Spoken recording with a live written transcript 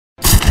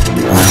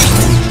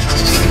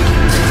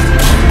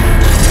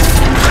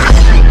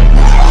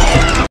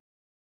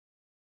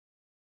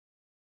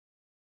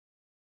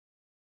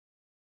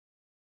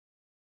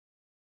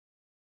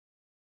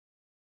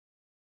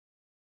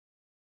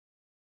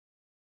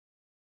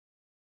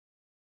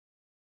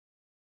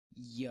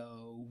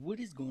Yo, what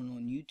is going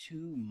on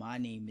YouTube? My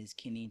name is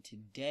Kenny and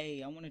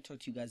today I want to talk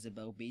to you guys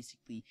about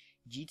basically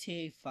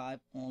GTA 5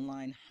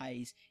 online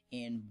heist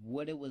and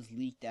what it was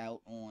leaked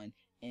out on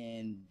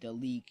and the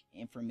leak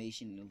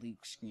information and the leak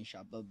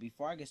screenshot. But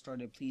before I get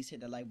started, please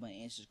hit the like button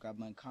and subscribe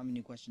button, comment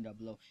your question down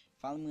below.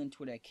 Follow me on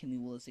Twitter at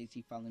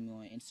KennyWillis80, follow me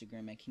on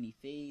Instagram at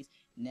KennyFaze.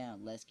 Now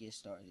let's get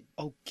started.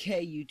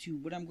 Okay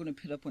YouTube, what I'm going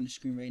to put up on the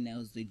screen right now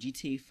is the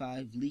GTA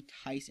 5 leaked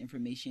heist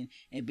information,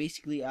 and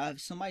basically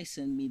somebody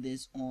sent me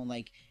this on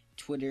like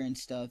Twitter and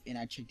stuff, and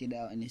I checked it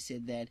out and it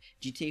said that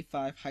GTA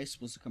 5 heist is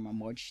supposed to come on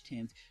March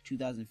 10th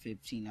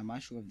 2015. I'm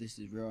not sure if this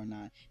is real or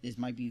not. This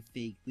might be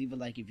fake. Leave a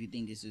like if you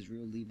think this is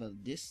real, leave a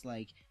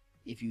dislike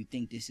if you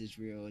think this is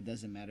real. It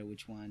doesn't matter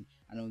which one,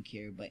 I don't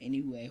care. But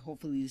anyway,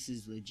 hopefully this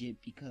is legit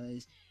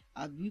because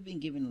we've been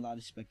given a lot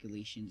of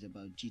speculations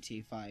about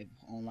GTA 5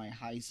 online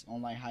heist.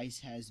 Online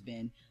heist has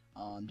been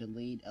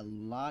delayed a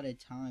lot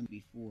of time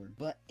before.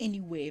 But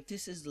anyway, if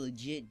this is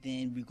legit,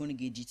 then we're going to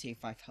get GTA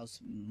 5 house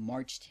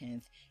March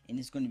 10th, and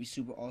it's going to be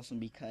super awesome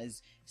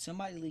because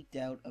somebody leaked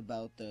out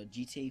about the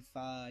GTA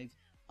 5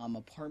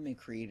 apartment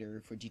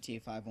creator for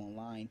GTA 5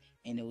 online,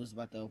 and it was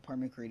about the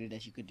apartment creator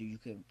that you could do. You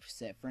could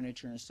set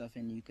furniture and stuff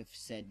in, you could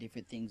set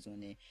different things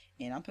on it,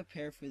 and I'm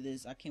prepared for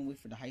this. I can't wait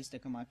for the heist to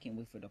come out. I can't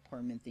wait for the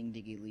apartment thing to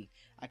get leaked.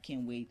 I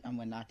can't wait,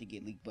 not to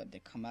get leaked, but to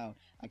come out.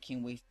 I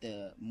can't wait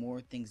the more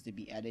things to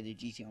be added to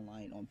GTA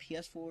Online on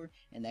PS4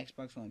 and the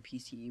Xbox One.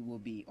 PC. It will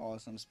be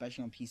awesome,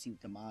 especially on PC with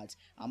the mods.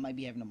 I might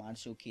be having a mod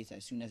showcase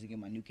as soon as I get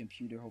my new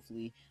computer.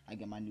 Hopefully I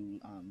get my new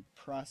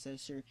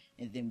processor,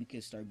 and then we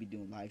could start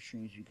doing live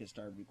streams. We could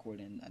start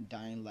recording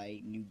Dying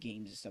Light, new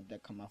games and stuff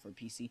that come out for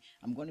PC.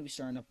 I'm going to be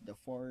starting up The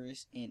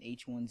Forest and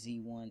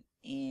H1Z1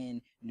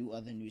 and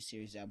new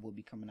series that will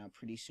be coming out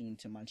pretty soon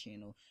to my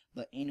channel.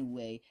 But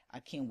anyway, I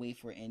can't wait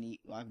for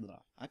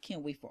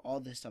all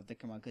this stuff to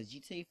come out, because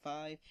GTA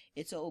 5,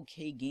 it's an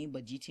okay game,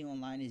 but GTA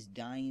Online is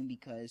dying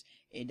because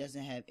it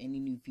doesn't have any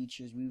new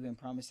features. We've been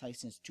promised heist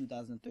since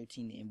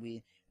 2013, and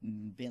we've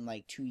been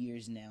like 2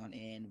 years now,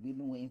 and we've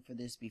been waiting for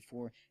this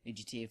before the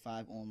GTA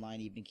 5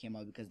 Online even came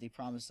out, because they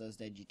promised us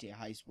that GTA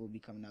Heist will be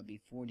coming out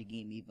before the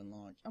game even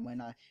launched. I might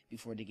not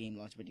before the game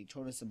launched, but they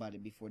told us about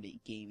it before the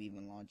game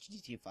even launched,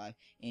 GTA 5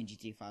 and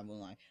GTA 5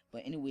 Online.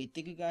 But anyway,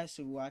 thank you guys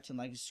for watching.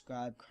 Like,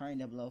 subscribe, comment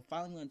down below.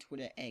 Follow me on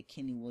Twitter at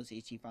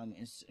KennyWillis80. Follow me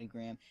on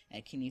Instagram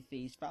at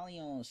KennyFaze. Follow me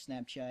on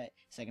Snapchat.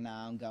 Second,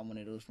 I don't got one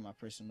of those for my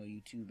personal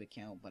YouTube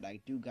account, but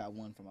I do got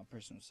one for my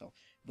personal self.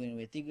 But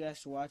anyway, thank you guys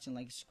for watching.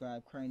 Like,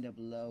 subscribe, comment down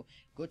below.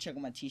 Go check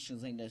out my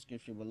t-shirts, link in the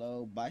description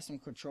below. Buy some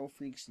Control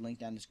Freaks, link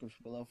down in the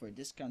description below for a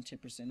discount,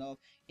 10% off.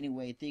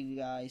 Anyway, thank you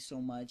guys so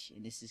much,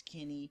 and this is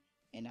Kenny,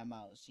 and I'm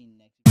out. See you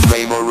next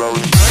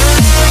time.